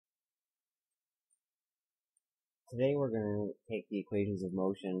Today we're going to take the equations of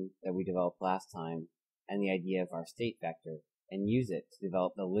motion that we developed last time and the idea of our state vector and use it to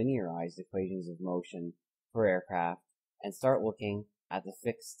develop the linearized equations of motion for aircraft and start looking at the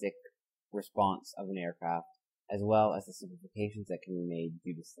fixed stick response of an aircraft as well as the simplifications that can be made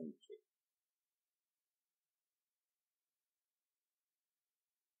due to symmetry.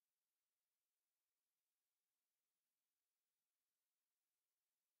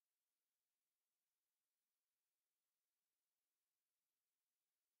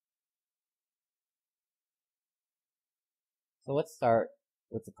 So let's start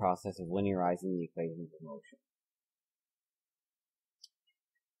with the process of linearizing the equations of motion.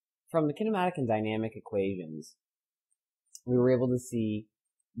 From the kinematic and dynamic equations, we were able to see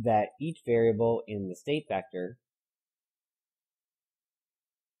that each variable in the state vector,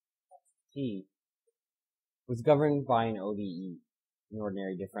 t, was governed by an ODE, an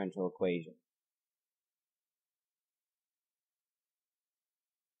ordinary differential equation.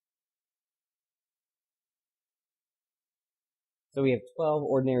 So we have 12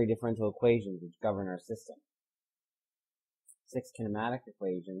 ordinary differential equations which govern our system. 6 kinematic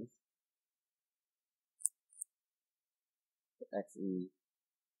equations, xe,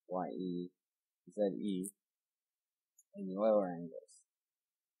 ye, ze, and the Euler angles.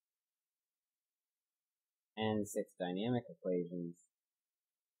 And 6 dynamic equations,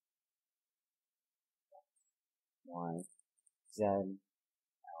 y, z, l,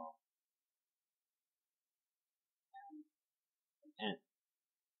 m, and n.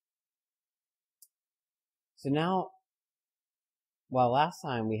 So now, while last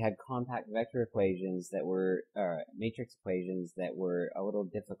time we had compact vector equations that were, matrix equations that were a little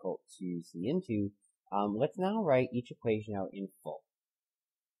difficult to see into, let's now write each equation out in full.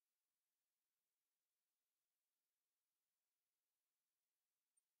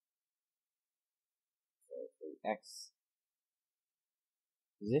 So for the x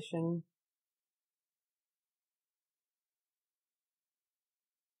position,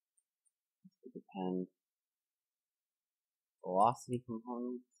 to depend velocity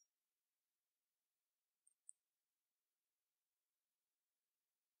components,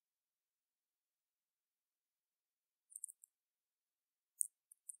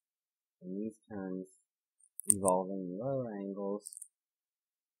 and these terms involving the Euler angles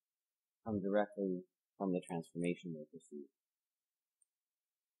come directly from the transformation we perceive.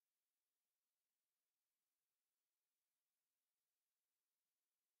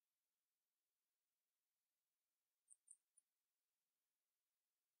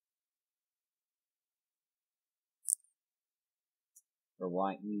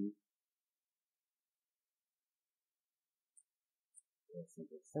 For ye, it's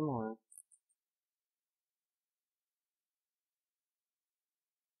simply similar.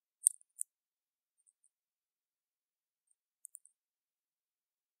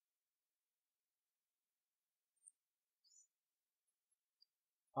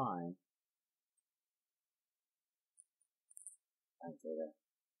 Phi times theta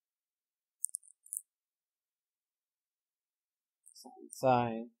sine psi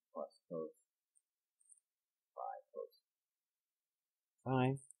plus cos phi cos psi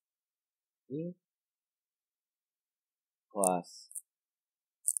e plus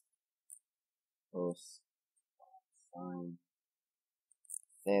cos sine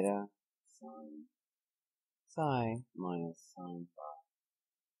theta sine psi minus sine phi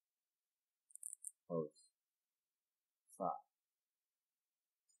cos psi.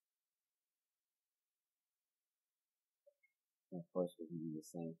 And of course we can do the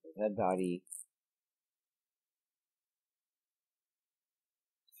same for z dot e,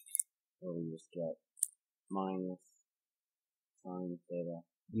 where we just get minus sine theta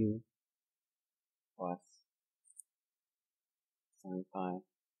u plus sine phi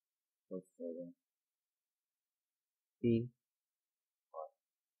cos theta b plus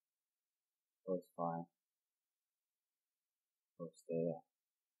cos phi cos theta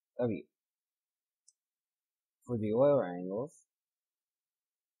w. For the Euler angles,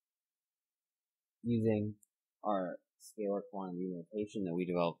 using our scalar quantity notation that we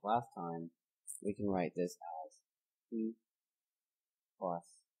developed last time, we can write this as P plus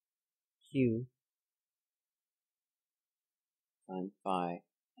Q sine phi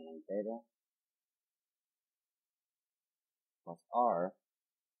and theta plus R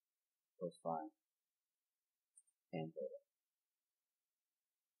cos phi and theta.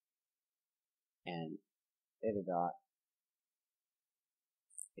 And theta dot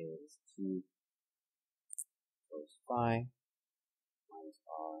is 2 cos phi minus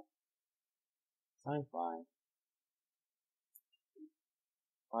R sine phi.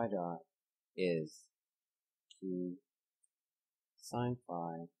 Phi dot is 2 sine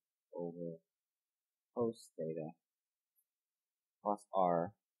phi over cos theta plus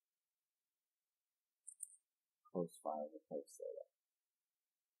r cos phi over cos theta.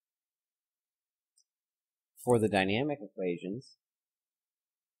 For the dynamic equations,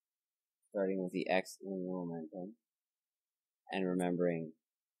 starting with the x linear momentum, and remembering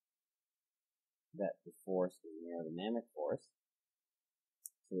that the force is an aerodynamic force,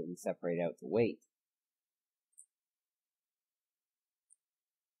 so that we separate out the weight.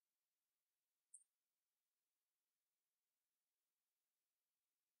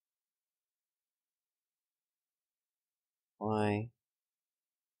 Y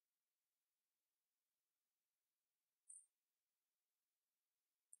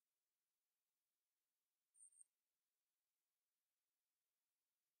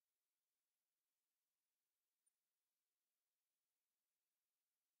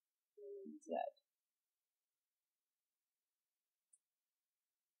and Z.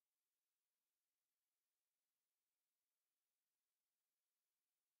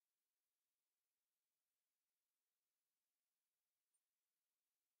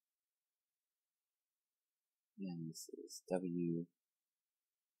 And this is W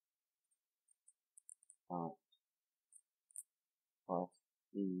dot plus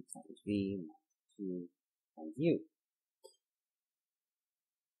V times V minus 2 times U.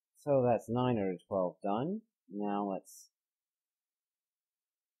 So that's 9 out of 12 done. Now let's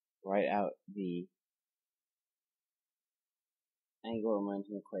write out the angular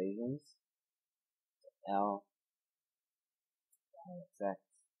momentum equations. L x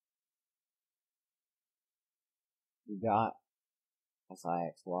U dot S I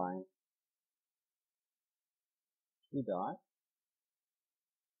X Y Q dot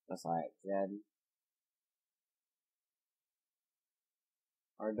S I X Z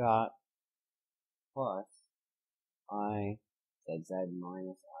R dot plus I Z Z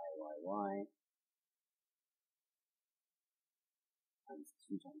minus I Y Y times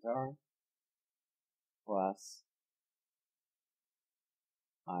 2 times R plus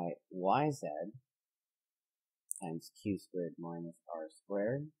I Y Z times Q squared minus R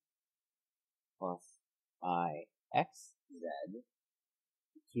squared plus I X Z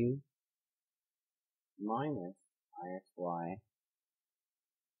Q minus I X Y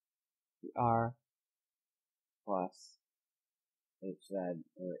R plus HZ,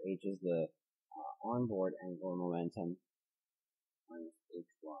 where H is the onboard angular momentum, minus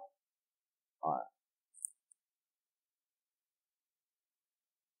HY R.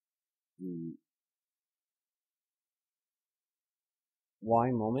 The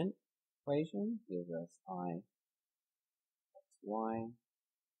Y moment equation gives us I X Y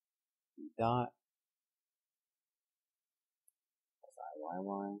dot S I Y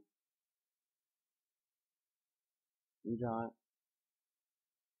Y U dot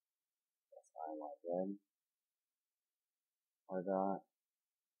S I Y Z R dot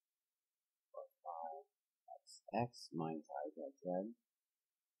plus I X X minus I Z Z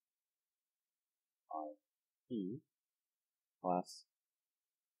R T plus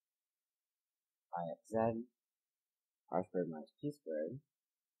I X Z R squared minus P squared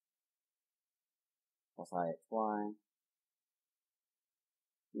plus I X Y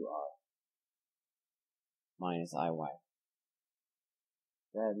U R minus I Y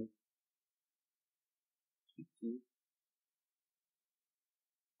Z Q T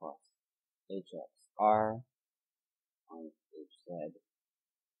plus H X R minus H Z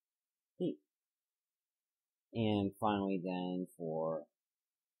T. And finally then for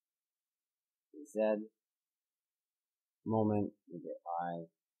the Z moment, we get I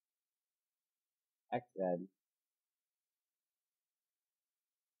X Z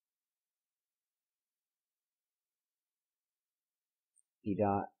P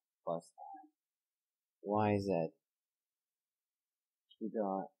dot plus I Y Z Q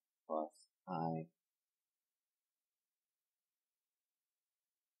dot plus I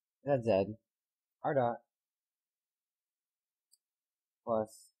Z Z R dot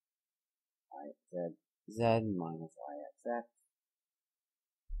plus I Z Z minus I X X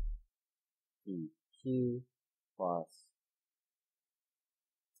P Q plus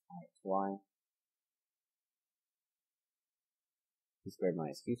I X Y P squared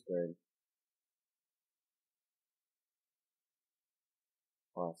minus Q squared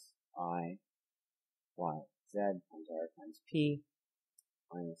plus I Y Z times R times P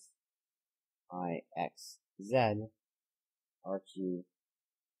minus I X Z R Q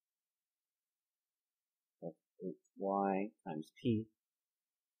plus H Y times P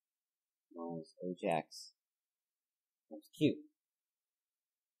minus H X times Q.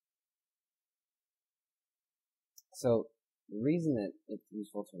 So the reason that it's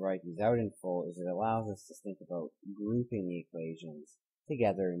useful to write these out in full is it allows us to think about grouping the equations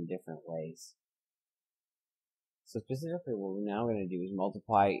together in different ways. So specifically what we're now going to do is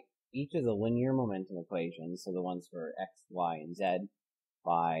multiply each of the linear momentum equations, so the ones for x, y, and z,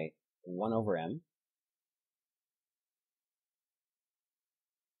 by 1 over m.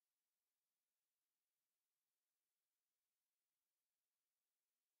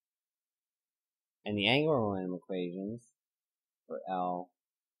 And the angular momentum equations for L,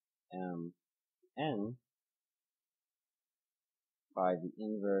 M, N by the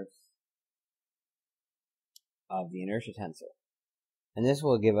inverse of the inertia tensor. And this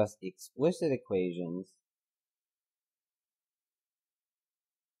will give us explicit equations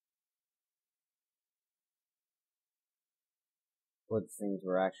for the things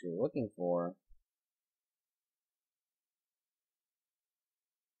we're actually looking for,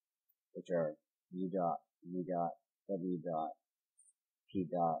 which are u dot, v dot, w dot, p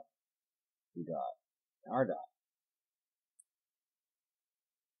dot, q dot, and r dot.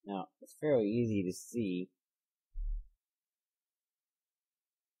 Now, it's fairly easy to see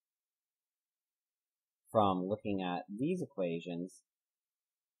from looking at these equations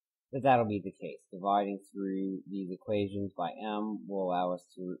that that'll be the case. Dividing through these equations by m will allow us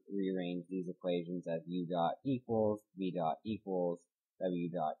to rearrange these equations as u dot equals, v dot equals, w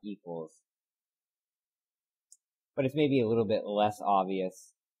dot equals. But it's maybe a little bit less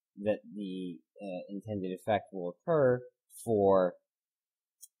obvious that the intended effect will occur for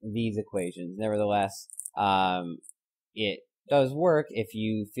these equations. Nevertheless, it does work. If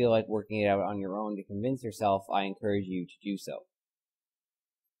you feel like working it out on your own to convince yourself, I encourage you to do so.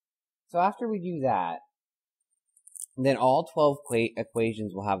 So after we do that, then all 12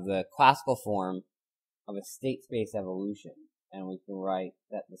 equations will have the classical form of a state space evolution. And we can write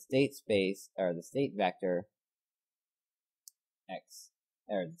that the state space, or the state vector x,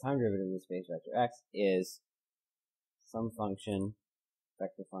 or the time derivative of the space vector x, is some function,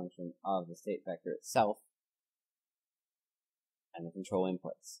 vector function, of the state vector itself and the control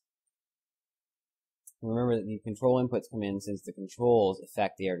inputs. Remember that the control inputs come in since the controls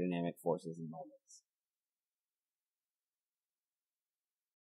affect the aerodynamic forces and moments.